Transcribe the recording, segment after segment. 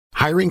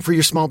Hiring for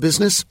your small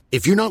business?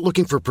 If you're not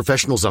looking for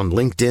professionals on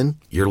LinkedIn,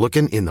 you're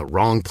looking in the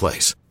wrong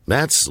place.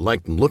 That's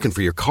like looking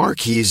for your car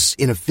keys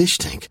in a fish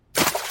tank.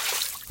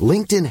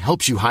 LinkedIn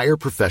helps you hire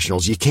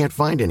professionals you can't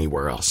find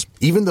anywhere else,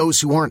 even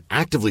those who aren't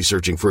actively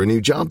searching for a new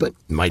job but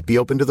might be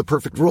open to the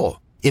perfect role.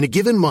 In a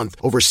given month,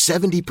 over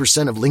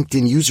 70% of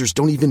LinkedIn users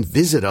don't even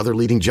visit other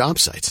leading job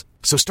sites.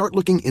 So start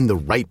looking in the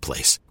right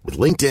place. With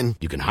LinkedIn,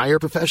 you can hire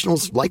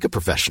professionals like a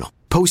professional.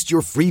 Post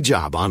your free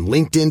job on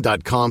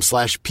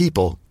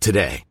linkedin.com/people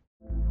today.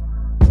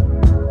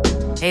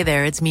 Hey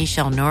there, it's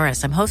Michelle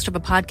Norris. I'm host of a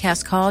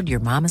podcast called Your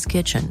Mama's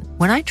Kitchen.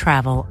 When I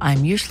travel,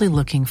 I'm usually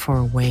looking for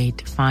a way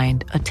to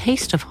find a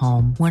taste of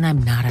home when I'm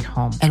not at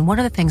home. And one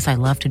of the things I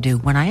love to do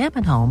when I am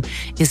at home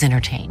is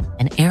entertain.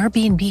 And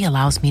Airbnb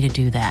allows me to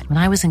do that. When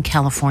I was in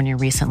California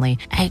recently,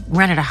 I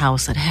rented a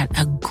house that had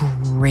a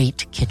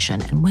great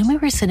kitchen. And when we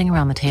were sitting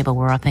around the table,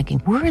 we're all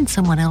thinking, we're in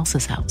someone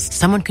else's house.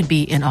 Someone could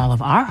be in all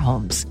of our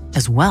homes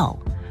as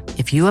well.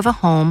 If you have a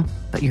home,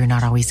 but you're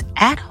not always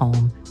at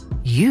home,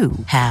 you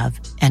have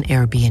an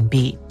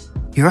Airbnb.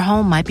 Your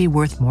home might be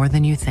worth more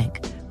than you think.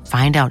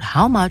 Find out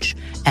how much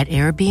at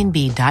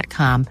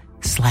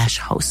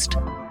airbnb.com/host.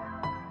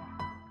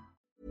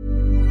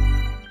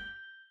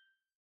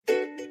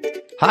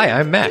 Hi,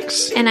 I'm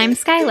Max. And I'm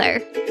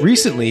Skylar.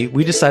 Recently,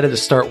 we decided to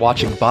start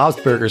watching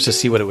Bob's Burgers to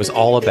see what it was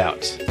all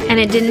about. And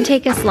it didn't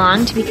take us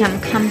long to become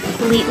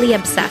completely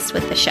obsessed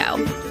with the show.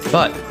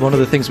 But one of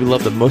the things we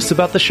love the most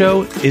about the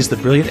show is the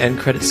brilliant end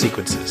credit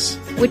sequences.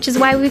 Which is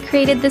why we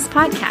created this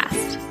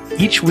podcast.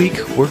 Each week,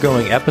 we're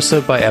going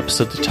episode by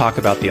episode to talk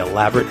about the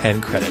elaborate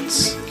end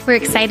credits. We're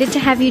excited to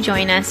have you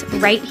join us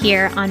right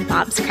here on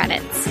Bob's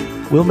Credits.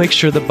 We'll make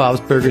sure the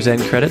Bob's Burgers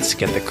end credits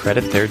get the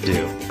credit they're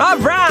due. All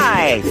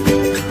right!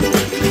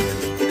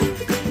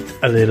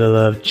 A little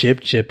of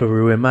chip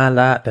chipperoo in my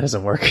life. That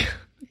doesn't work.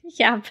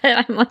 Yeah,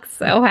 but I'm like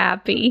so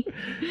happy.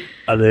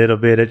 A little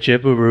bit of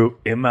chipperoo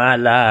in my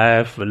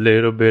life. A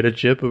little bit of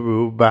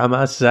chipperoo by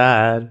my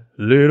side.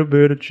 A little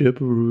bit of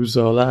chipperoo's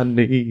all I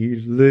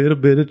need. A little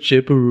bit of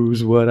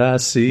chipperoo's what I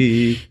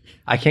see.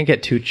 I can't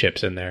get two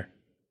chips in there.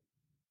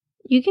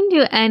 You can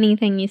do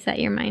anything you set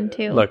your mind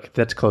to. Look,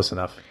 that's close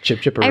enough.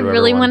 Chip chipperoo. I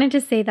really everyone. wanted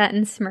to say that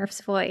in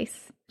Smurf's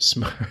voice.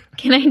 Smurf.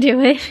 Can I do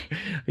it?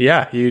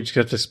 Yeah, you just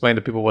have to explain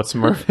to people what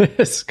Smurf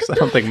is, because I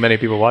don't think many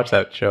people watch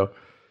that show.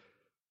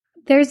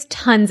 There's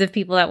tons of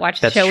people that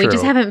watch the That's show. We just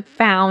true. haven't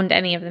found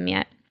any of them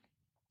yet.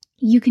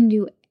 You can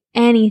do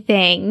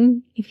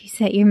anything if you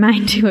set your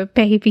mind to it,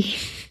 baby.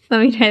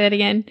 Let me try that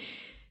again.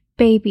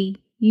 Baby,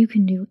 you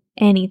can do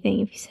anything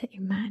if you set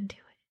your mind to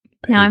it.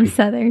 Baby. Now I'm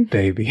Southern.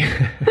 Baby.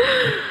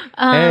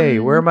 Hey,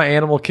 where are my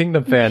Animal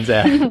Kingdom fans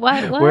at?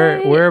 What?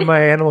 Where are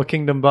my Animal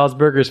Kingdom Bob's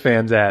Burgers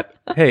fans at?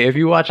 Hey, if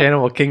you watch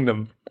Animal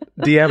Kingdom,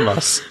 DM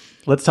us.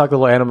 Let's talk a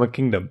little Animal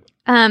Kingdom.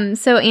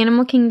 So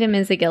Animal Kingdom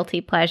is a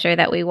guilty pleasure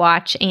that we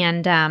watch,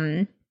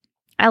 and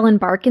Ellen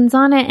Barkin's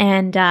on it,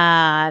 and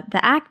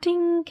the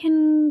acting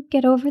can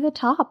get over the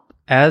top.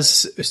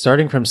 As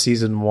starting from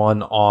season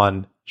 1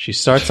 on, she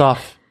starts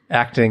off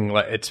acting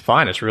like it's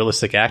fine, it's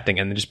realistic acting,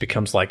 and then just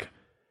becomes like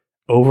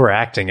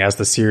overacting as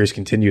the series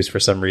continues for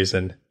some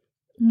reason.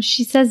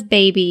 She says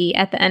baby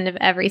at the end of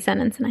every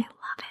sentence, and I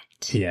love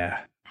it.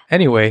 Yeah.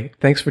 Anyway,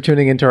 thanks for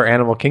tuning into our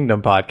Animal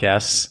Kingdom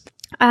podcasts.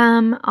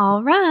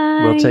 All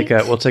right.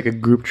 We'll take a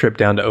group trip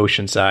down to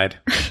Oceanside.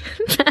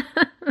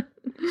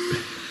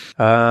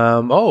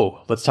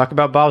 Let's talk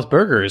about Bob's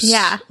Burgers.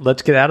 Yeah.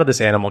 Let's get out of this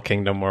Animal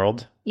Kingdom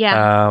world.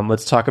 Yeah.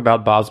 Let's talk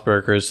about Bob's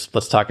Burgers.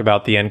 Let's talk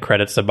about the end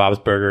credits of Bob's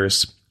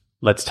Burgers.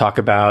 Let's talk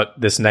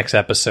about this next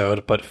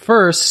episode. But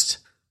first,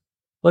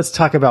 let's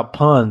talk about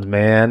puns,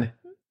 man.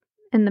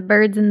 And the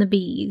birds and the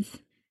bees.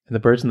 And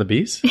the birds and the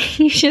bees?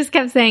 You just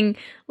kept saying,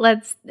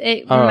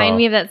 remind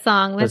me of that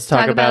song. Let's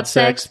talk about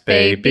sex,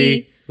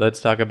 baby.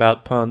 Let's talk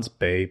about puns,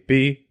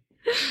 baby.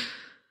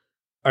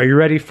 Are you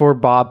ready for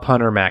Bob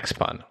pun or Max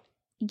pun?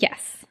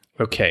 Yes.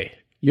 Okay.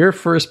 Your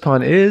first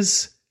pun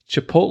is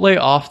Chipotle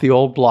off the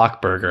old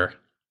block burger.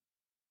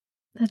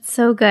 That's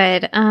so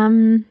good.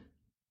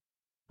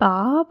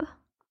 Bob?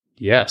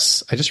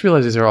 Yes. I just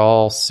realized these are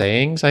all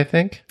sayings, I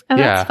think. Oh,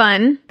 that's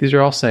fun. These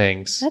are all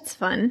sayings. That's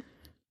fun.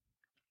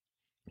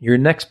 Your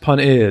next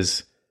pun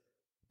is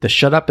the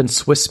Shut Up and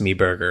Swiss Me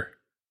burger.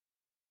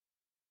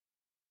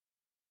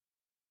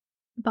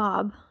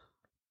 Bob.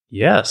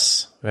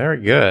 Yes.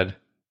 Very good.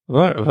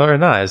 Very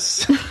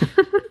nice.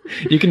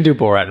 You can do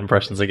Borat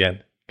impressions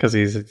again because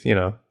he's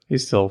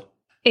still...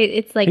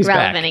 It's like he's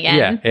relevant back.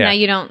 again. Yeah. Now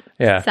you don't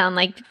sound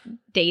like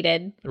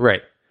dated.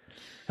 Right.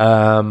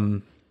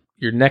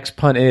 Your next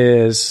pun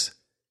is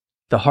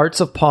the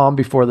Hearts of Palm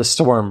Before the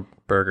Storm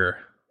burger.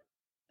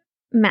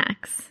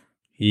 Max.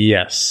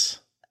 Yes.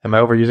 Am I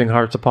overusing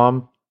Hearts of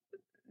Palm?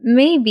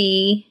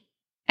 Maybe.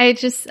 I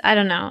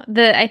don't know.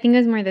 I think it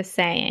was more the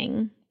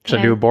saying. Should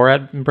I do a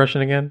Borat impression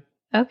again?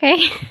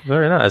 Okay.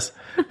 Very nice.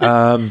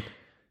 And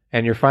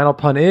your final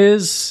pun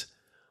is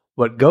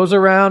what goes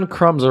around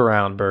crumbs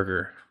around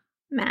burger.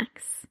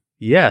 Max.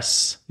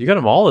 Yes. You got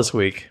them all this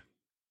week.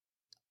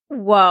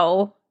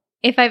 Whoa.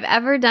 If I've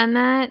ever done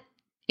that,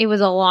 It was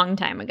a long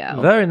time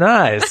ago. Very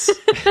nice.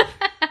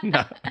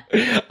 No.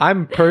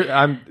 I'm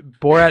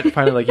Borat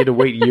finally like you had to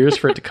wait years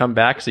for it to come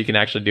back so you can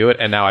actually do it,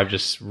 and now I've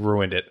just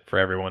ruined it for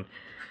everyone.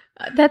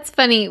 That's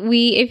funny.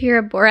 If you're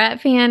a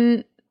Borat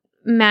fan,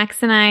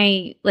 Max and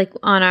I, like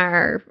on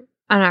our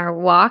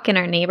walk in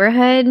our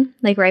neighborhood,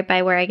 like right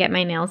by where I get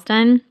my nails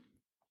done,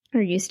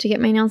 or used to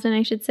get my nails done,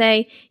 I should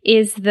say,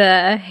 is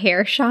the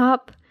hair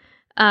shop.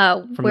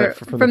 From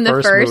the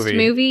first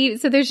movie.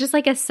 So there's just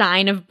like a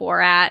sign of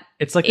Borat.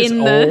 It's like this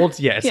old,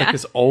 like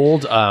this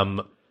old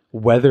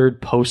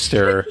weathered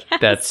poster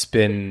that's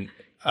been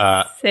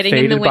sitting faded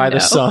in the window by the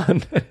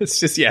sun.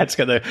 It's just it's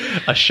got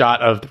a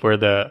shot of where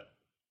the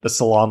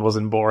salon was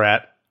in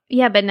Borat.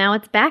 Yeah, but now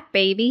it's back,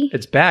 baby.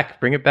 It's back.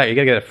 Bring it back. You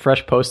gotta get a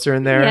fresh poster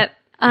in there.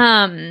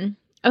 Yep.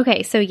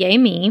 Okay, so yay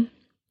me.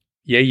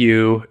 Yay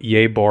you.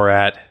 Yay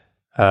Borat.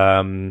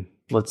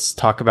 Let's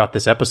talk about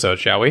this episode,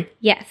 shall we?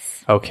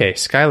 Yes. Okay,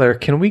 Skylar,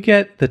 can we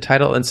get the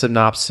title and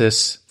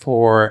synopsis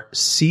for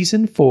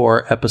Season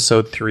 4,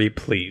 Episode 3,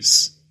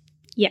 please?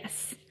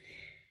 Yes.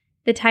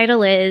 The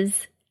title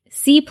is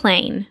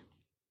Seaplane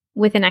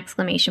with an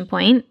exclamation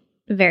point.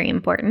 Very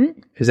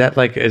important. Is that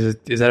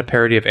is that a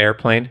parody of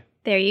Airplane?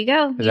 There you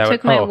go. You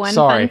took my one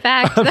fun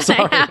fact that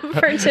I have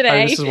for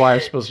today. This is why I'm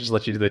supposed to just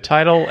let you do the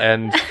title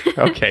and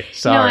okay,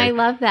 sorry. No, I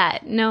love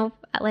that. No,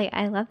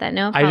 I love that.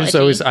 No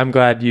apology. I'm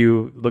glad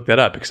you looked that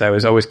up because I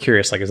was always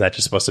curious, is that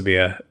just supposed to be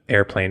a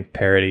Airplane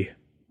parody?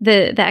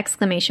 The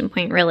exclamation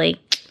point really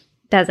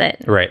does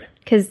it. Right.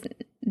 Because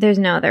there's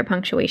no other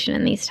punctuation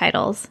in these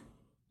titles.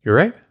 You're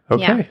right.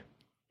 Okay.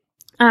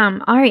 Yeah.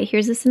 All right,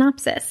 here's a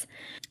synopsis.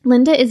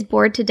 Linda is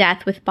bored to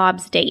death with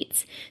Bob's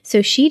dates,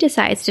 so she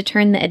decides to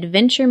turn the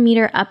adventure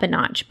meter up a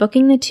notch,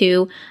 booking the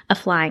two a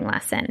flying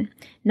lesson.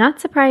 Not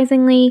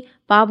surprisingly,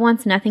 Bob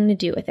wants nothing to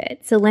do with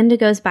it, so Linda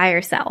goes by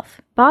herself.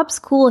 Bob's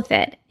cool with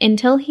it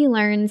until he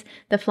learns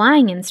the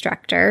flying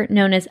instructor,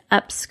 known as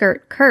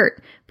Upskirt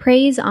Kurt,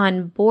 preys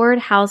on bored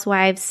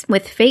housewives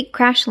with fake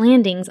crash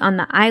landings on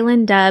the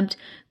island dubbed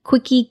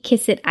Quickie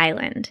Kissit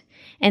Island.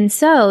 And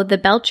so the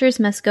Belchers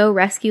must go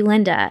rescue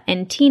Linda,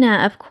 and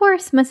Tina, of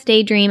course, must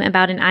daydream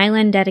about an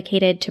island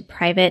dedicated to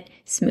private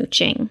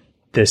smooching.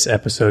 This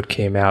episode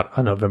came out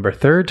on November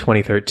 3rd,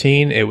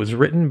 2013. It was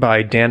written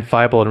by Dan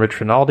Feibel and Rich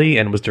Rinaldi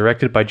and was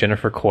directed by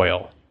Jennifer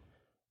Coyle.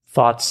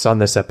 Thoughts on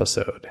this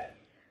episode?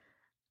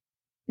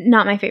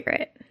 Not my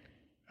favorite.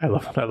 I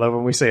love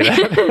when we say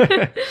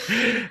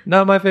that.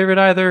 Not my favorite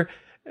either.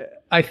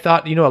 I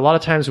thought, a lot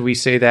of times we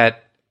say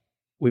that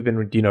we've been,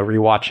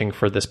 rewatching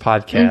for this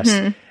podcast.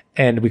 Mm-hmm.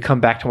 And we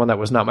come back to one that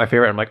was not my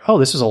favorite. I'm like, oh,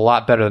 this is a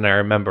lot better than I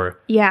remember.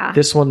 Yeah.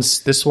 This one,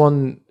 it's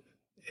almost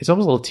a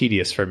little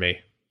tedious for me.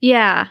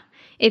 Yeah.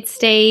 It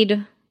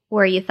stayed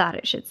where you thought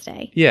it should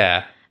stay.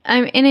 Yeah.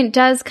 And it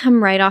does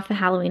come right off the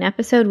Halloween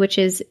episode, which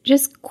is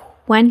just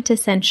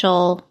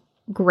quintessential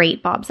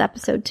great Bob's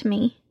episode to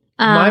me.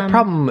 My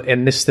problem,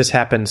 and this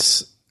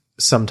happens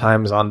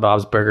sometimes on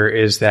Bob's Burger,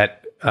 is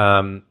that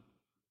when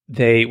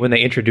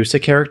they introduce a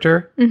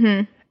character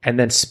mm-hmm. and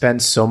then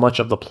spend so much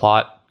of the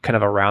plot kind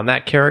of around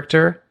that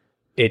character,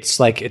 it's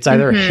like it's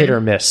either mm-hmm. hit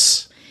or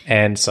miss,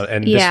 and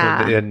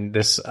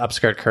this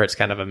Upskirt Kurt's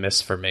kind of a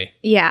miss for me.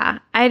 Yeah,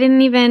 I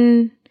didn't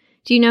even.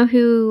 Do you know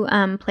who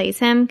plays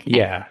him?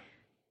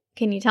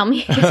 Can you tell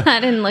me? Because I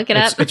didn't look it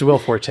up. It's Will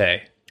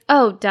Forte.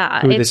 Oh,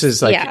 duh! This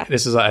is I think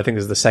this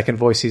is the second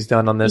voice he's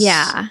done on this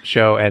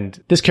show, and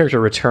this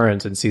character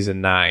returns in season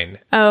 9.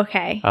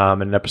 Okay.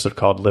 In an episode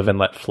called "Live and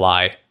Let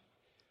Fly."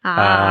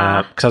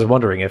 Because I was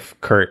wondering if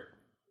Kurt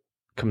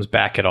comes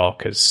back at all,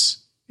 because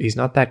he's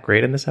not that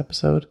great in this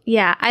episode.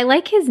 Yeah, I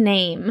like his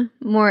name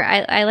more.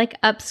 I like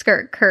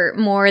Upskirt Kurt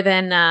more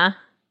than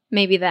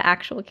maybe the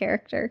actual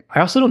character.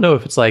 I also don't know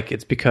if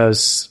it's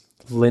because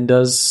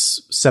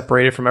Linda's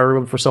separated from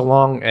everyone for so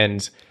long,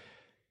 and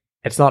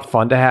it's not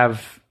fun to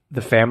have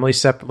the family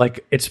separate.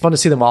 Like, it's fun to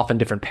see them off in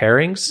different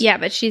pairings. Yeah,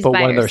 but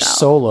when herself. They're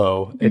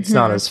solo, it's mm-hmm.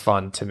 not as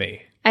fun to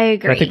me. I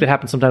agree. And I think that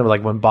happens sometimes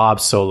when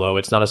Bob's solo.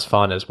 It's not as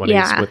fun as when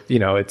he's with,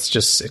 it's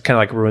just, it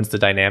kind of ruins the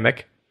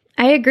dynamic.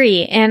 I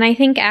agree. And I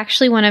think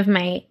actually one of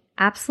my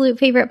absolute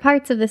favorite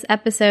parts of this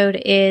episode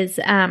is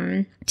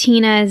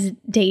Tina's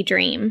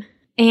daydream.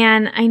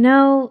 And I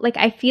know,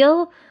 I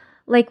feel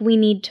like we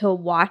need to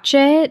watch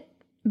it,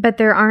 but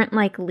there aren't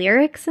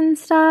lyrics and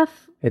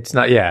stuff. It's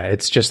not,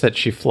 it's just that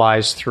she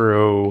flies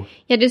through.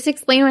 Yeah, just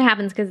explain what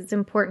happens because it's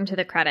important to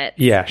the credits.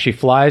 Yeah, she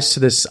flies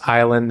to this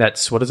island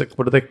that's, what is it?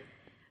 What are they?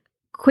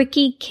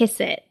 Quickie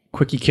Kissit.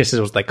 Quickie Kissit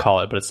is what they call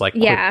it, but it's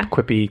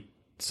quippy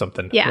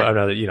something.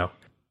 Yeah.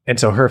 And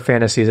so her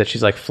fantasy is that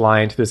she's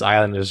flying to this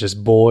island. There's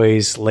just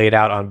boys laid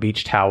out on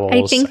beach towels.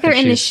 I think they're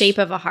in the shape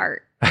of a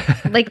heart. Or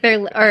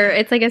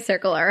it's like a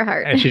circle or a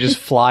heart. And she just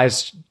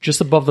flies just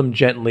above them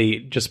gently,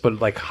 just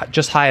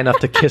high enough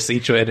to kiss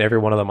each and every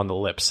one of them on the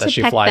lips as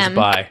she flies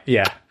by.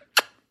 Yeah.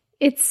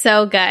 It's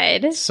so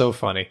good. It's so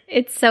funny.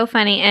 It's so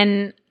funny.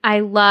 And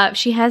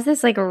she has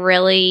this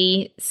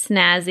really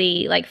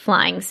snazzy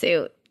flying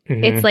suit.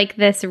 Mm-hmm. It's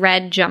this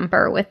red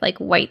jumper with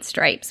white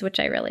stripes, which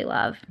I really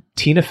love.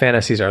 Tina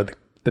fantasies are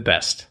the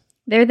best.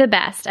 They're the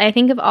best. I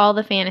think of all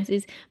the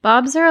fantasies,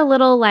 Bob's are a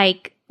little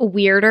like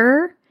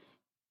weirder,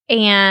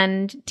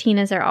 and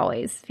Tina's are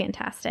always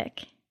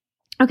fantastic.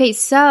 Okay,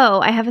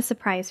 so I have a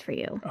surprise for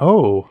you.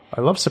 Oh,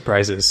 I love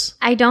surprises.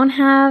 I don't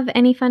have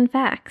any fun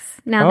facts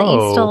now that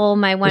you stole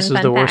my one fun fact. This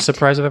is the worst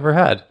surprise I've ever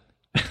had.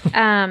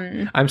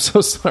 I'm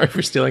so sorry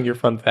for stealing your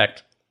fun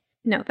fact.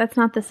 No, that's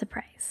not the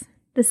surprise.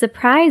 The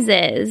surprise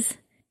is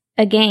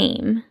a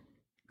game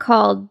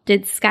called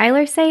Did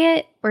Skylar Say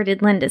It or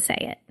Did Linda Say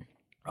It?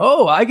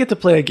 Oh, I get to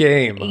play a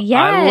game. Yes.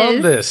 I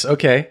love this.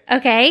 Okay.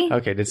 Okay.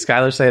 Did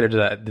Skylar say it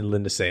or did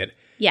Linda say it?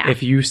 Yeah.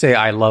 If you say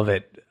I love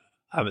it,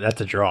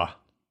 that's a draw.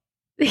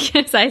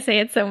 Because I say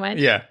it so much.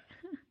 Yeah.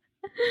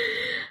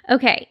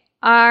 Okay.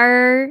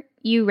 Are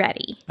you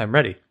ready? I'm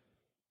ready.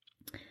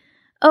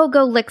 Oh,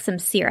 go lick some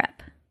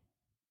syrup.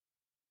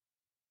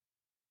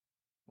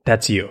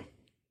 That's you.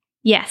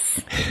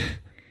 Yes.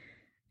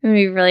 I'm going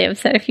to be really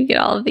upset if you get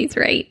all of these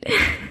right.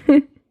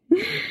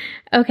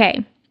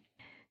 Okay.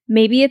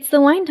 Maybe it's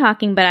the wine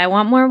talking, but I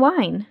want more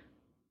wine.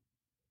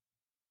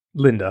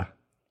 Linda.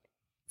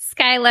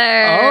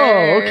 Skylar.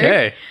 Oh,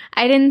 okay.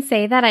 I didn't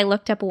say that. I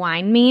looked up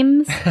wine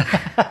memes.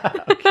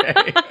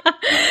 Okay.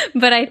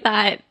 But I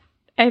thought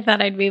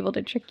I'd be able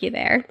to trick you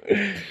there.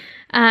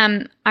 All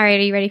right, are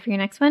you ready for your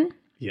next one?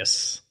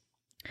 Yes.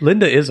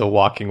 Linda is a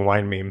walking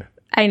wine meme.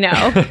 I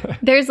know.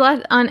 There's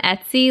lots on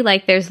Etsy,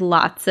 like there's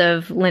lots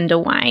of Linda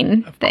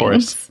wine of things.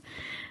 Course.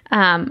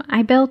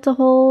 I built a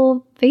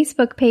whole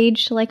Facebook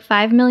page to like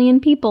 5 million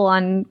people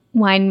on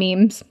wine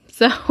memes.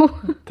 So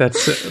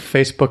that's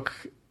Facebook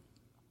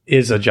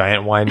is a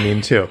giant wine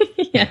meme too.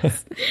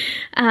 Yes.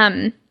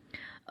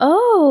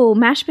 Oh,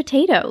 mashed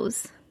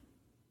potatoes.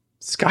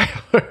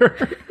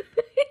 Skylar.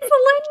 It's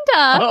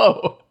Linda.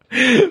 Oh.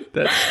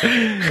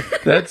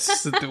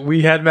 That's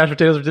we had mashed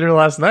potatoes for dinner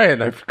last night,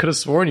 and I could have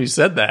sworn you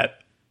said that.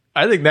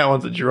 I think that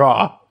one's a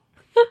draw.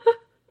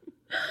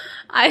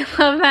 I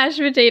love mashed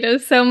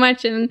potatoes so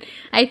much, and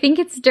I think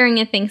it's during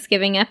a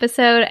Thanksgiving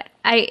episode.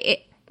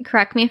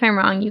 Correct me if I'm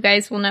wrong. You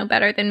guys will know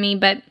better than me,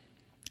 but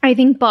I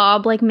think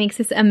Bob like makes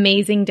this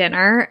amazing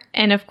dinner,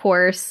 and of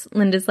course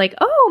Linda's like,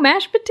 "Oh,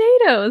 mashed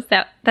potatoes."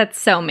 That's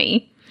so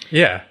me.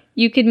 Yeah.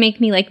 You could make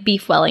me like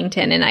beef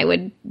Wellington, and I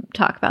would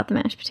talk about the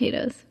mashed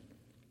potatoes.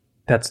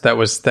 That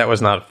was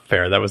not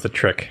fair. That was the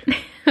trick.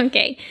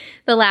 Okay.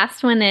 The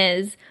last one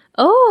is,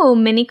 oh,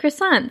 mini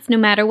croissants. No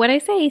matter what I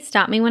say,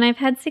 stop me when I've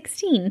had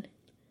 16.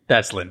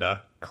 That's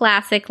Linda.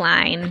 Classic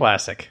line.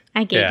 Classic.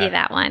 I gave you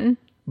that one.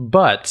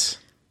 But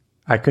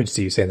I could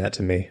see you saying that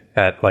to me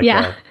at like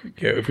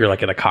if you're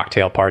like at a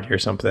cocktail party or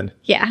something.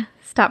 Yeah.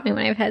 Stop me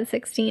when I've had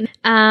 16.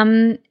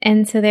 And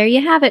so there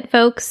you have it,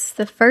 folks.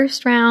 The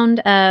first round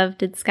of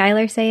Did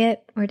Skylar Say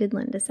It or Did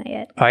Linda Say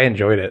It? I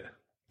enjoyed it.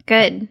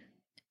 Good.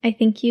 I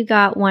think you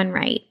got one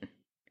right.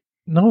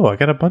 No, I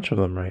got a bunch of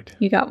them right.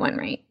 You got one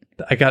right.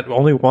 I got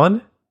only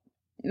one?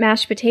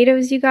 Mashed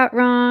potatoes you got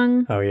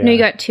wrong. Oh, yeah. No, you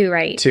got 2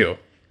 right. 2.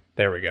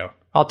 There we go.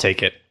 I'll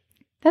take it.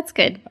 That's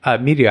good.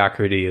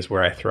 Mediocrity is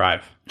where I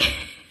thrive.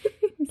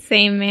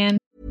 Same, man.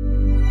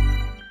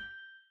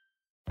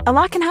 A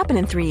lot can happen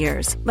in 3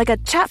 years. Like a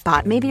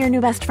chatbot may be your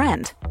new best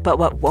friend. But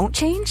what won't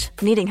change?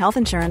 Needing health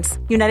insurance.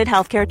 United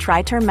Healthcare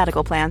Tri-Term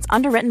Medical Plans,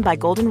 underwritten by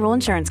Golden Rule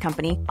Insurance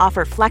Company,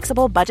 offer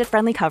flexible,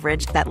 budget-friendly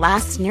coverage that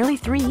lasts nearly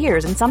 3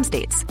 years in some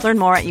states. Learn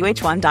more at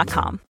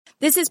uh1.com.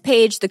 This is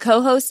Paige, the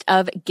co-host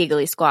of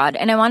Giggly Squad,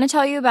 and I want to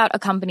tell you about a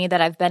company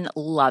that I've been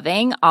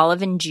loving,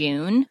 Olive &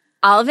 June.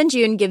 Olive &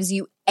 June gives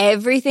you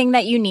everything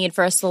that you need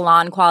for a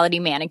salon-quality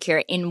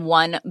manicure in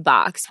one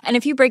box. And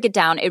if you break it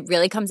down, it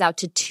really comes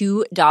out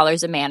to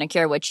 $2 a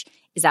manicure, which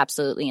is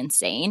absolutely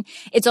insane.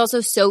 It's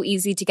also so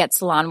easy to get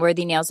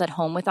salon-worthy nails at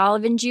home with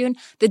Olive & June.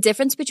 The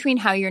difference between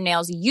how your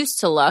nails used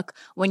to look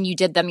when you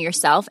did them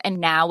yourself and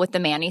now with the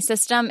Mani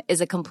system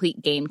is a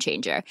complete game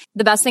changer.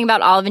 The best thing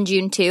about Olive &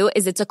 June, too,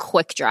 is it's a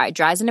quick dry.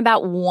 Dries in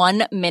about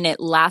 1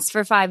 minute, lasts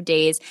for 5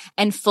 days,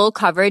 and full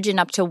coverage in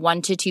up to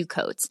 1 to 2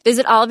 coats.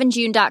 Visit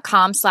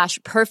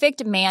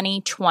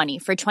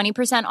oliveandjune.com/perfectmani20 for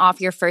 20%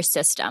 off your first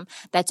system.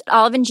 That's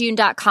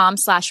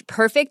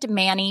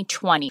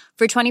oliveandjune.com/perfectmani20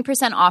 for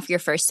 20% off your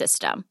first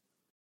system.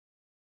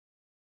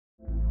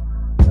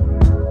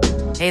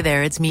 Hey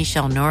there, it's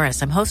Michelle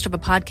Norris. I'm host of a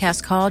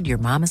podcast called Your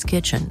Mama's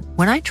Kitchen.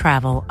 When I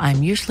travel,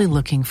 I'm usually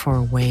looking for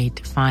a way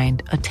to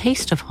find a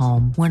taste of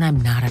home when I'm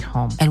not at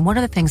home. And one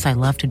of the things I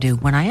love to do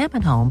when I am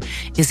at home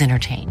is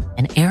entertain.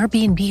 And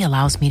Airbnb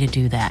allows me to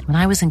do that. When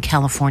I was in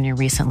California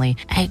recently,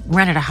 I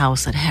rented a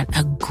house that had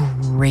a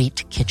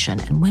great kitchen.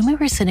 And when we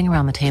were sitting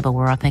around the table,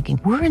 we're all thinking,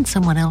 we're in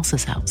someone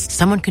else's house.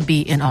 Someone could be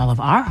in all of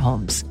our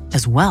homes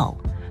as well.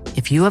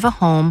 If you have a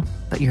home,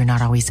 but you're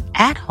not always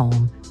at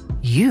home,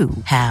 you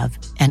have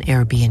an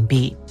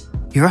Airbnb.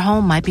 Your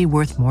home might be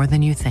worth more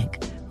than you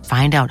think.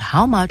 Find out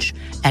how much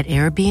at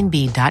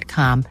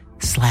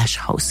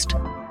airbnb.com/host.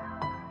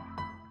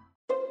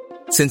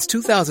 Since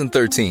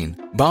 2013,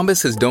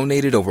 Bombas has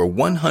donated over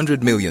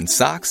 100 million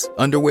socks,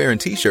 underwear,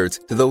 and T-shirts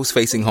to those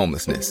facing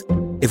homelessness.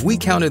 If we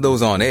counted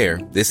those on air,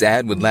 this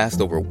ad would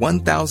last over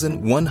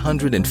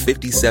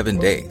 1,157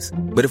 days.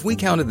 But if we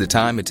counted the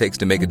time it takes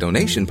to make a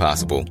donation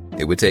possible,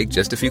 it would take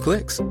just a few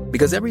clicks.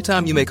 Because every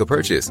time you make a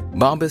purchase,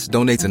 Bombas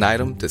donates an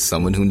item to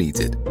someone who needs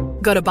it.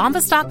 Go to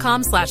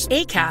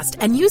bombas.com/ACAST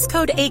and use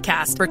code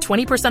ACAST for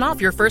 20% off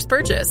your first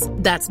purchase.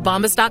 That's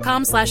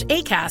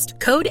bombas.com/ACAST,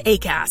 code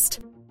ACAST.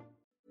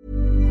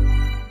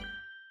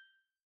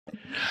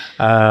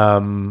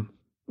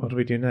 What do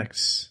we do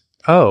next?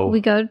 Oh, We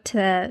go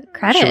to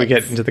credits. should we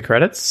get into the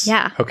credits?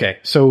 Yeah. Okay.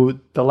 So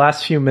the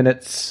last few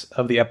minutes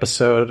of the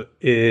episode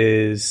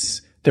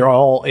is they're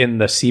all in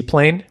the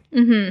seaplane.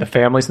 Mm-hmm. The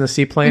family's in the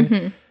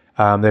seaplane.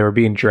 Mm-hmm. They were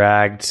being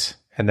dragged,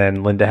 and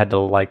then Linda had to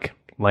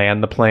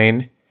land the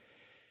plane,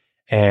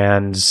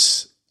 and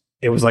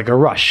it was like a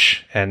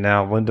rush. And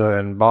now Linda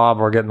and Bob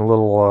are getting a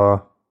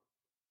little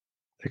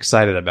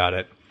excited about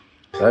it.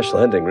 Crash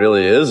landing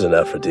really is an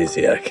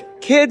aphrodisiac.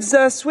 Kids,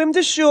 swim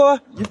to shore.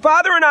 Your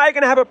father and I are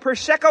going to have a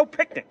Prosecco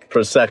picnic.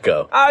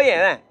 Prosecco. Oh,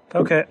 yeah, that.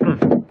 Okay.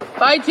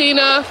 Bye,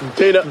 Tina.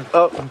 Tina,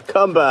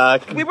 come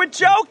back. We were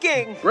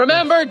joking.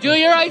 Remember, do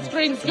your ice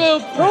cream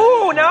scoop.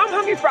 Oh, now I'm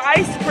hungry for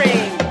ice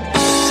cream.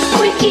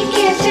 Quickie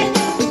kiss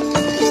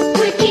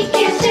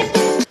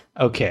it.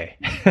 Okay.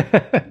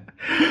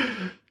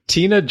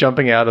 Tina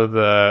jumping out of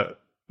the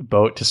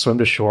boat to swim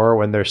to shore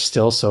when they're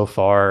still so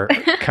far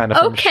kind of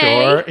from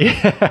shore.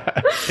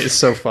 Yeah. It's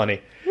so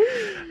funny.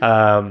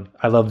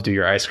 I love do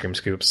your ice cream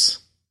scoops.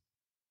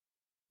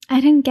 I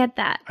didn't get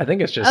that. I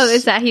think it's just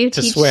is that how you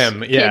to teach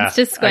swim? Yeah, kids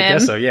to swim? I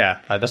guess so. Yeah,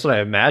 that's what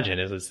I imagine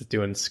is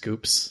doing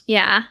scoops.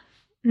 Yeah.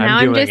 Now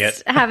I'm doing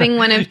just it. having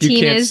one of You can't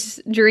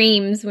Tina's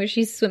dreams where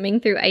she's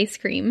swimming through ice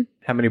cream.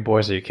 How many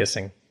boys are you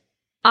kissing?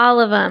 All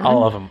of them.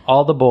 All of them.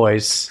 All the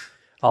boys.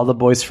 All the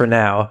boys for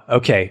now.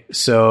 Okay,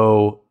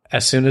 so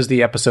as soon as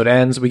the episode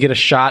ends, we get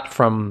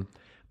a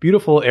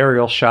beautiful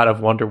aerial shot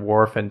of Wonder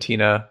Wharf and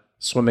Tina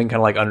swimming kind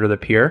of like under the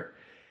pier.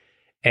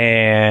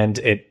 And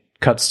it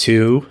cuts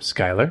to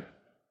Skylar.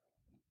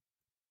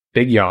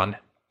 Big yawn.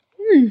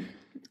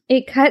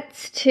 It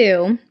cuts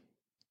to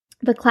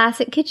the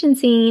classic kitchen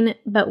scene,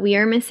 but we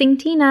are missing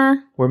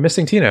Tina. We're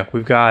missing Tina.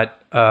 We've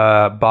got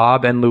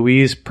Bob and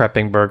Louise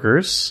prepping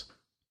burgers.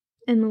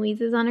 And Louise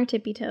is on her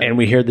tippy toes. And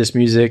we hear this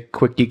music,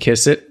 Quickie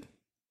Kiss It.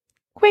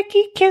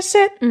 Quickie Kiss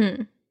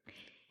It.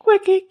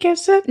 Quickie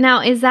Kiss It.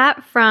 Now, is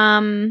that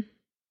from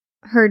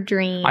her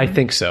dream? I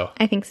think so.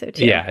 I think so,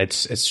 too. Yeah,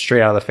 it's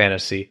straight out of the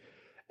fantasy.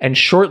 And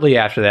shortly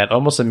after that,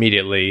 almost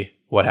immediately,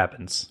 what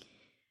happens?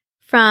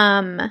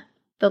 From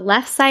the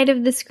left side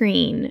of the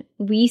screen,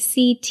 we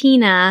see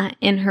Tina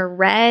in her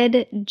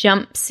red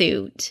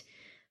jumpsuit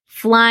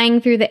flying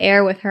through the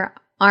air with her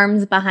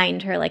arms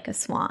behind her like a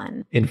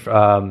swan.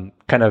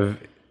 Kind of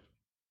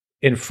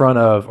in front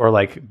of or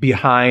like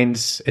behind.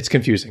 It's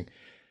confusing.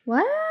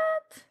 What?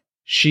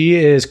 She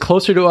is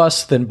closer to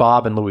us than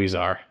Bob and Louise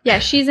are. Yeah,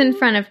 she's in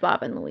front of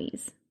Bob and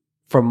Louise.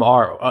 From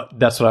our,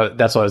 that's what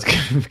I was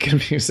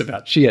confused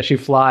about. She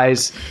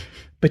flies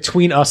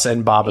between us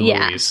and Bob and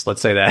Louise.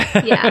 Let's say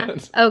that. Yeah.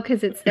 Oh,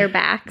 because it's their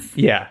backs.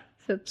 Yeah.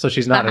 So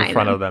she's not in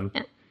front them. of them.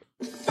 Yeah.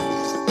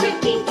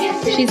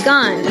 She's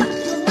gone.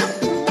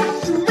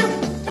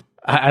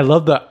 I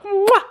love the.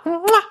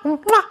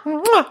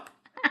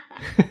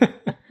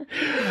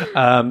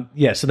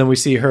 So then we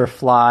see her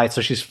fly. So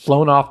she's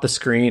flown off the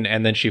screen,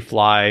 and then she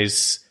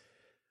flies.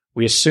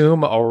 We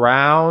assume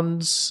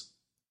around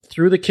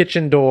through the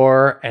kitchen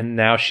door, and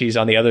now she's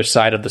on the other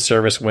side of the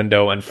service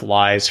window and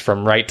flies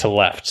from right to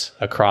left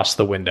across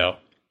the window.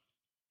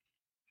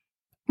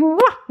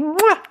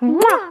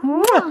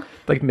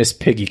 Like Miss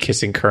Piggy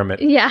kissing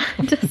Kermit. Yeah,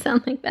 it does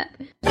sound like that.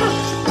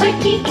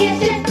 Quickie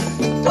kiss it.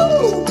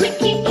 Ooh,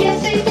 quickie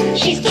kiss it.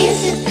 She's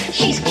kissing.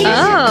 She's kissing.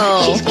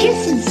 Oh. She's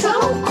kissing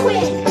so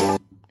quick.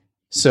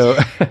 So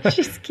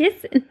She's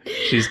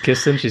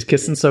kissing. She's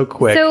kissing so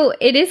quick. So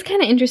it is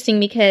kind of interesting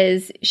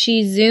because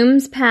she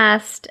zooms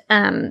past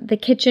the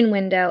kitchen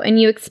window, and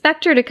you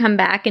expect her to come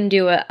back and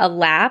do a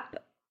lap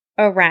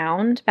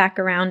back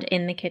around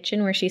in the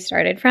kitchen where she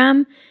started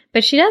from,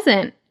 but she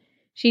doesn't.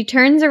 She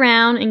turns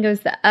around and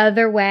goes the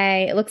other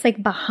way. It looks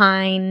like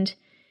behind,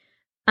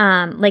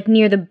 like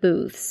near the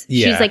booths.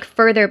 Yeah. She's like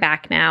further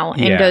back now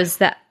and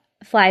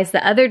flies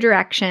the other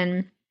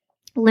direction.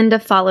 Linda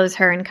follows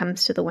her and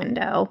comes to the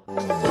window.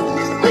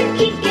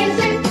 Quickie kiss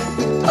it.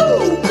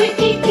 Ooh,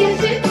 quickie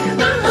kiss it.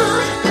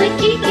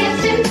 Quickie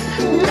kiss it.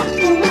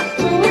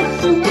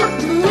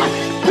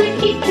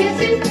 Quickie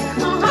kiss it.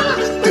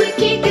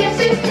 Quickie kiss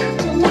it.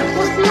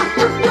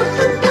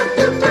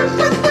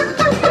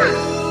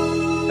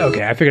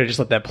 Okay, I figured I'd just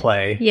let that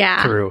play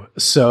Yeah. through.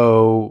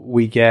 So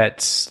we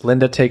get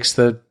Linda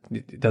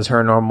does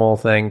her normal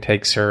thing,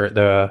 takes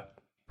the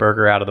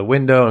burger out of the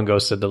window and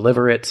goes to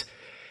deliver it.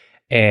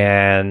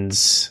 And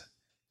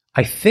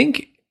I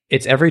think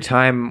it's every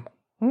time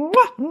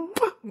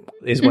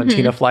is when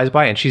Tina flies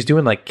by, and she's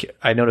doing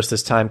I noticed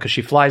this time because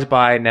she flies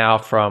by now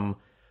from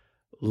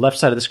left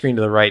side of the screen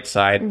to the right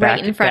side,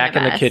 Right in front back of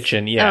in the us.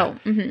 kitchen. Yeah.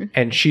 Oh,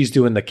 And she's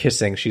doing the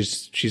kissing.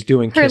 She's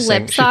doing Her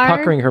kissing. lips She's are-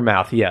 puckering her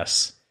mouth.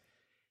 Yes.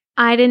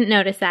 I didn't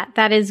notice that.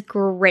 That is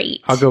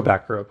great. I'll go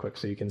back real quick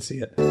so you can see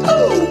it.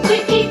 Ooh,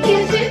 quickie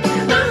kisses.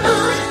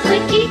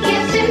 Quickie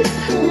kisses.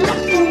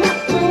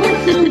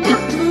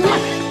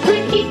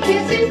 Quickie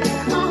kisses.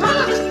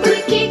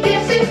 Quickie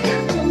kisses.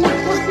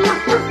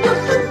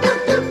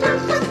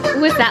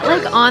 Was that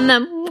like on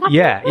the...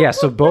 Yeah.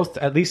 So both,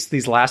 at least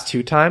these last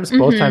two times,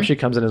 both times she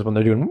comes in is when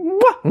they're doing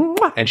mwah,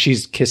 mwah, and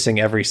she's kissing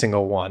every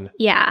single one.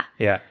 Yeah.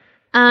 Yeah.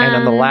 And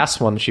on the last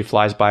one, she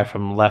flies by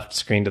from left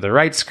screen to the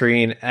right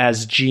screen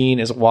as Gene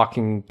is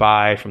walking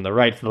by from the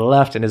right to the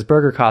left in his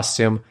burger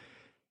costume.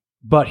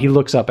 But he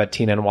looks up at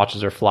Tina and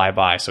watches her fly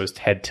by, so his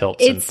head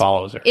tilts and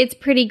follows her. It's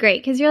pretty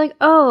great because you're like,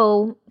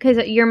 oh, because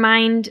your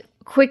mind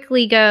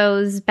quickly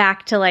goes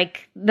back to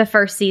like the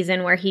first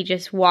season where he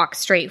just walks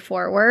straight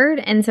forward.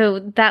 And so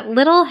that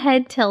little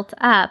head tilt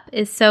up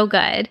is so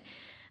good.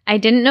 I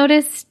didn't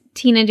notice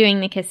Tina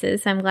doing the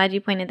kisses, so I'm glad you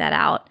pointed that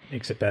out.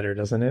 Makes it better,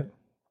 doesn't it?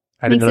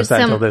 I didn't notice that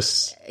until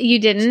this. You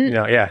didn't?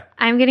 Yeah.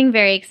 I'm getting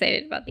very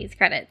excited about these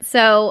credits.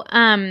 So,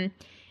 I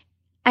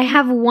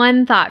have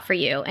one thought for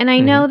you. And I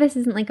know this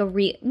isn't like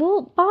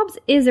Bob's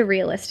is a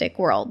realistic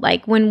world.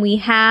 Like when we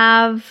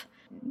have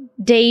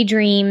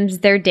daydreams,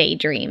 they're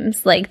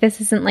daydreams. Like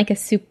this isn't like a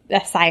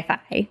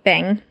sci-fi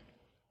thing.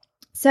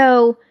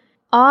 So,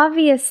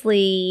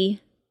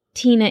 obviously,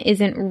 Tina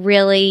isn't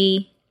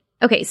really...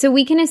 Okay, so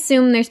we can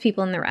assume there's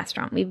people in the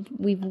restaurant.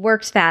 We've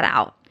worked that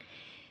out.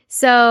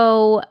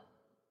 So...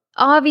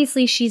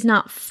 Obviously, she's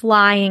not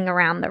flying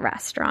around the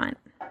restaurant.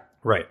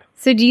 Right.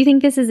 So do you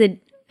think this is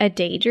a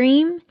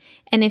daydream?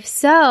 And if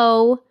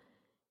so,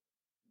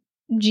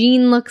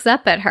 Gene looks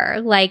up at her.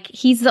 Like,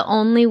 he's the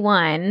only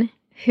one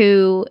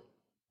who,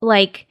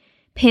 like,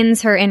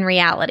 pins her in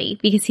reality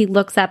because he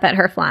looks up at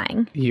her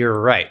flying. You're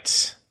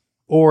right.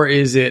 Or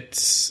is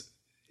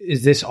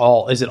it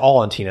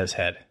all in Tina's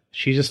head?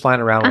 She's just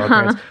flying around with her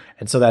parents.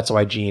 And so that's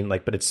why Gene,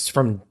 but it's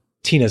from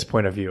Tina's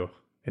point of view.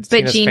 It's but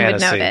Tina's Gene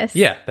fantasy. would notice.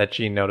 Yeah, that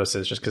Gene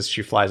notices just because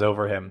she flies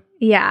over him.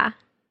 Yeah.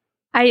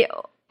 I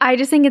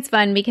just think it's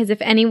fun because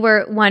if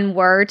anyone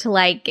were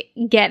to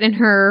get in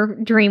her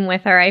dream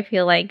with her, I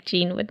feel like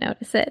Gene would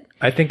notice it.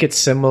 I think it's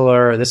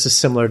similar. This is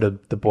similar to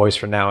The Boys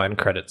for Now end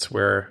credits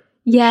where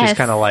she's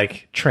kind of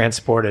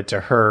transported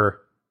to her.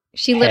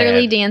 She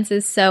literally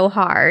dances so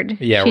hard.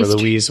 Yeah, where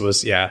Louise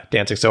was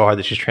dancing so hard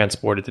that she's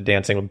transported to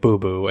dancing with Boo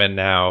Boo, and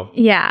now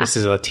this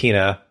is a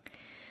Tina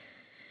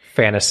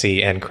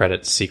fantasy end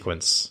credits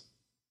sequence.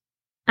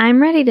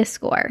 I'm ready to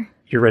score.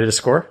 You're ready to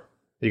score?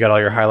 You got all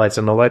your highlights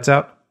and lowlights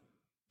out?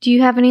 Do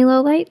you have any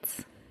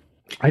lowlights?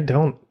 I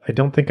don't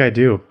think I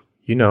do.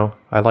 You know,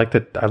 I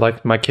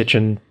like my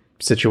kitchen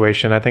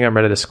situation. I think I'm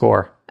ready to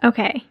score.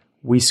 Okay.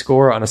 We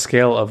score on a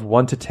scale of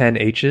 1 to 10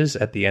 H's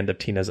at the end of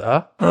Tina's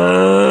I'll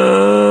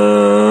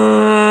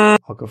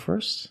go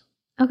first.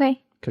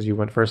 Okay. Because you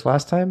went first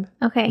last time?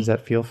 Okay. Does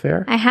that feel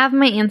fair? I have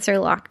my answer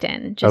locked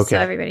in, just so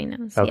everybody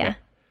knows. Okay. Yeah.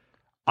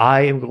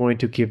 I am going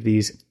to give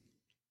these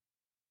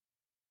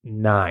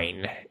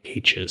 9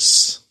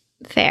 H's.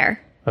 Fair.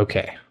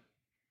 Okay.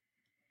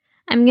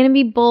 I'm going to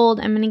be bold.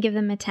 I'm going to give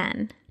them a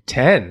 10.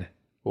 10?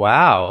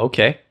 Wow.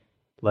 Okay.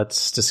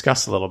 Let's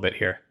discuss a little bit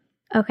here.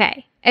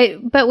 Okay.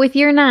 But with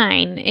your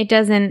 9, it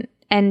doesn't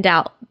end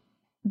out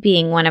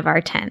being one of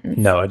our 10s.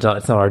 No, it's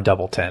not our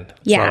double 10.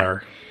 It's not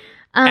our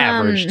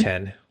average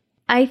 10.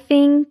 I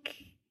think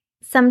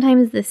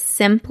sometimes the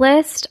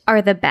simplest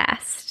are the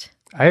best.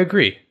 I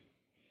agree.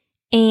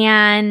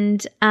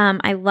 And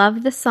I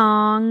love the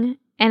song.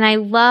 And I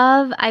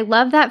love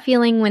that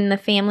feeling when the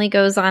family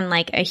goes on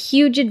a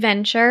huge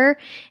adventure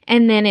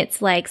and then it's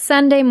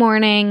Sunday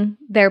morning,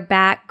 they're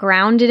back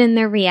grounded in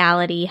their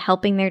reality,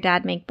 helping their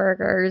dad make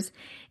burgers.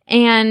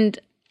 And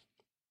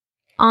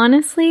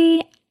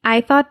honestly,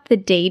 I thought the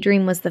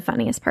daydream was the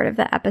funniest part of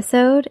the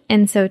episode.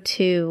 And so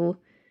to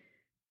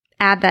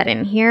add that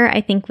in here,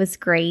 I think was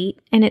great.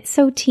 And it's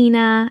so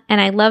Tina. And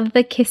I love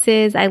the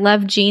kisses. I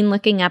love Gene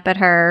looking up at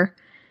her.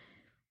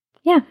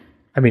 Yeah.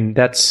 I mean,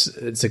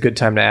 it's a good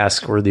time to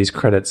ask, were these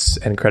credits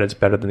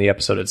better than the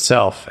episode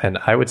itself? And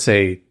I would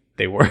say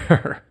they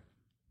were.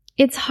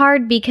 It's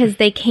hard because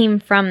they came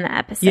from the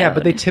episode. Yeah,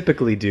 but they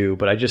typically do.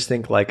 But I just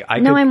think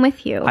I'm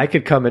with you. I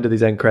could come into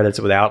these end credits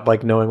without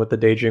knowing what the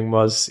daydream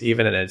was,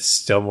 even, and it's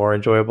still more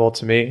enjoyable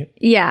to me.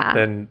 Yeah.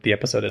 Than the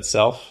episode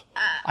itself.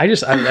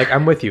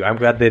 I'm with you. I'm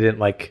glad they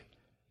didn't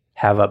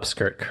have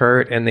Upskirt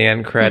Kurt in the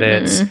end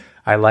credits. Mm-hmm.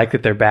 I like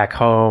that they're back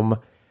home.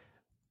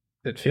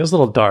 It feels a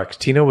little dark.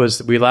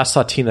 We last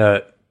saw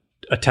Tina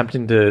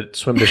attempting to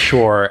swim to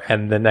shore,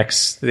 and the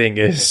next thing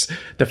is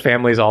the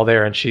family's all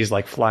there and she's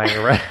flying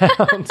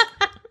around.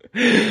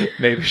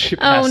 Maybe she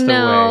passed away.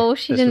 Oh no,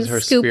 she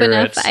didn't scoop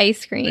enough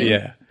ice cream.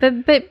 Yeah.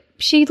 But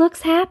she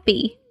looks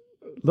happy.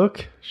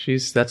 Look,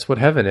 that's what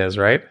heaven is,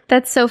 right?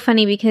 That's so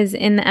funny because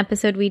in the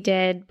episode we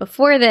did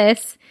before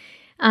this,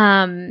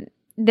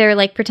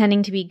 they're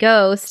pretending to be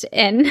ghosts,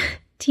 and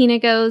Tina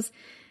goes,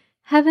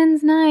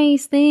 "Heaven's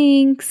nice,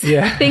 thanks."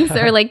 Yeah.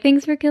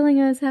 Thanks for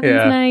killing us. Heaven's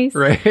nice.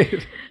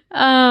 Right.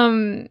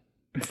 So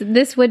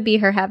this would be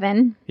her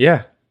heaven.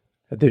 Yeah.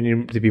 There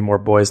need to be more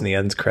boys in the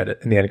end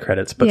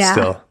credits, but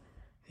still.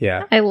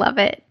 Yeah. I love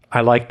it.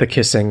 I like the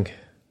kissing.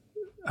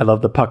 I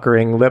love the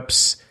puckering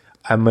lips.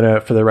 I'm going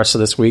to, for the rest of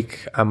this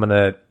week,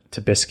 to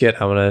Biscuit,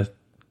 I'm going to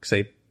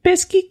say,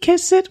 Biscuit,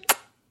 kiss it.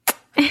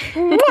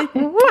 He'll love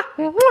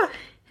that.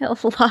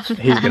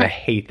 He's going to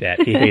hate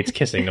that. He hates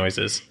kissing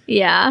noises.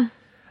 Yeah.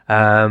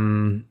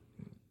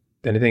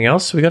 Anything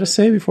else we got to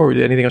say anything else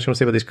you want to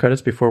say about these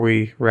credits before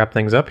we wrap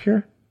things up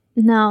here?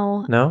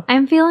 No. No?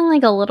 I'm feeling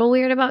like a little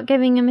weird about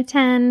giving him a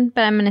 10,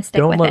 but I'm going to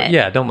stick with it.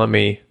 Yeah, don't let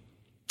me.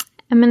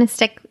 I'm going to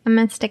stick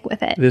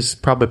with it. There's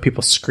probably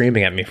people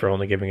screaming at me for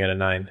only giving it a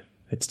 9.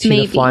 It's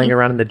Tina flying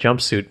around in the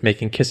jumpsuit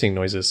making kissing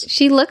noises.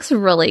 She looks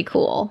really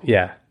cool.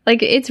 Yeah.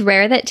 Like, it's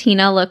rare that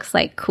Tina looks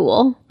like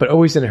cool. But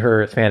always in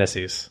her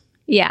fantasies.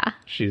 Yeah.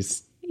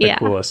 She's the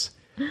coolest.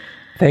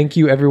 Thank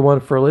you, everyone,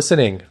 for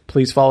listening.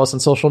 Please follow us on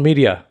social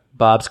media.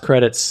 Bob's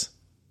Credits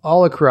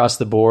all across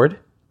the board.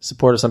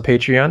 Support us on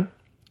Patreon.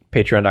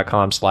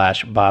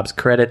 Patreon.com/Bob's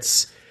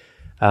Credits.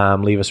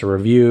 Leave us a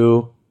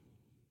review.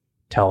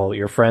 Tell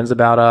your friends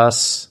about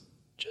us.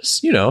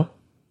 Just, do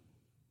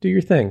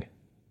your thing.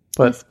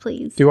 But yes,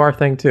 please. Do our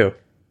thing, too.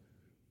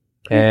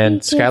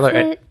 And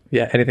Skylar,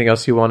 anything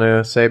else you want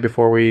to say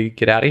before we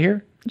get out of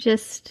here?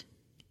 Just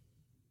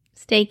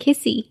stay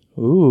kissy.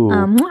 Ooh.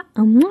 Mwah,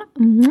 mwah,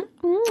 mwah,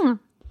 mwah.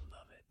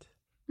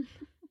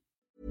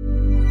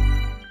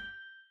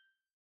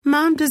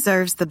 Mom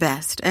deserves the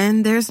best,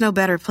 and there's no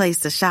better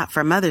place to shop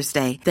for Mother's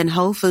Day than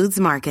Whole Foods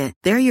Market.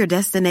 They're your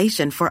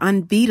destination for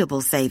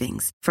unbeatable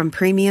savings, from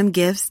premium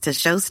gifts to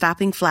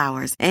show-stopping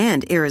flowers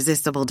and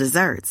irresistible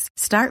desserts.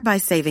 Start by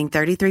saving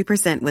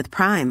 33% with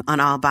Prime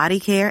on all body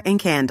care and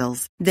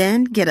candles.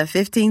 Then get a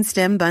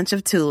 15-stem bunch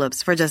of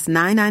tulips for just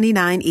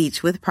 $9.99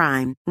 each with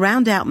Prime.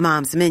 Round out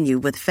Mom's menu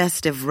with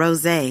festive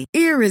rosé,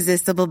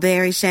 irresistible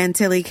berry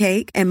chantilly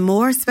cake, and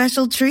more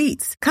special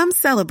treats. Come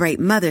celebrate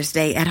Mother's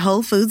Day at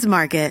Whole Foods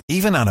Market.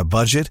 Even on a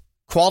budget,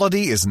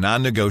 quality is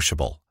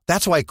non-negotiable.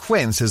 That's why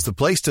Quince is the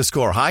place to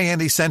score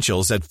high-end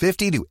essentials at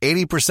 50 to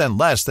 80%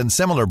 less than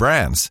similar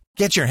brands.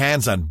 Get your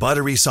hands on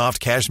buttery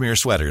soft cashmere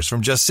sweaters from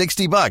just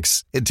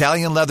 $60,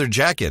 Italian leather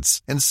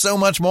jackets, and so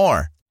much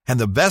more. And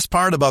the best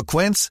part about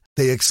Quince,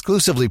 they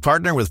exclusively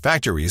partner with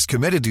factories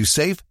committed to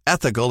safe,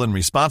 ethical, and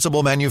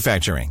responsible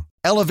manufacturing.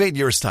 Elevate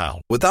your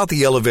style without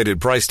the elevated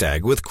price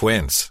tag with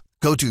Quince.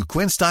 Go to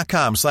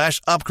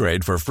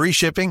quince.com/upgrade for free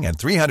shipping and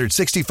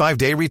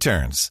 365-day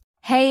returns.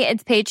 Hey,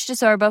 it's Paige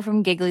DeSorbo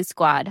from Giggly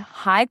Squad.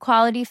 High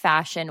quality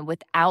fashion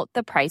without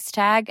the price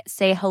tag.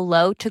 Say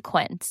hello to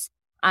Quince.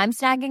 I'm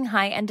snagging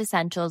high-end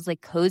essentials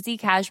like cozy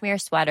cashmere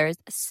sweaters,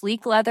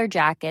 sleek leather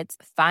jackets,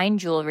 fine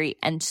jewelry,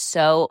 and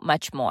so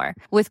much more.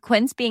 With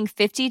Quince being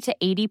 50 to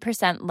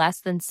 80% less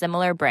than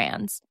similar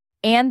brands.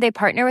 And they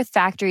partner with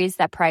factories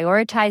that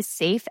prioritize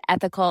safe,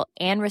 ethical,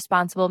 and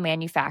responsible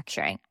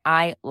manufacturing.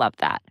 I love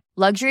that.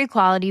 Luxury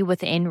quality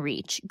within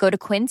reach. Go to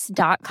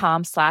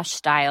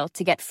quince.com/style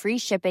to get free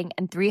shipping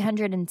and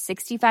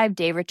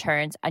 365-day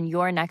returns on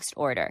your next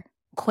order.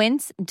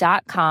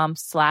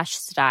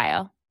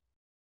 Quince.com/style.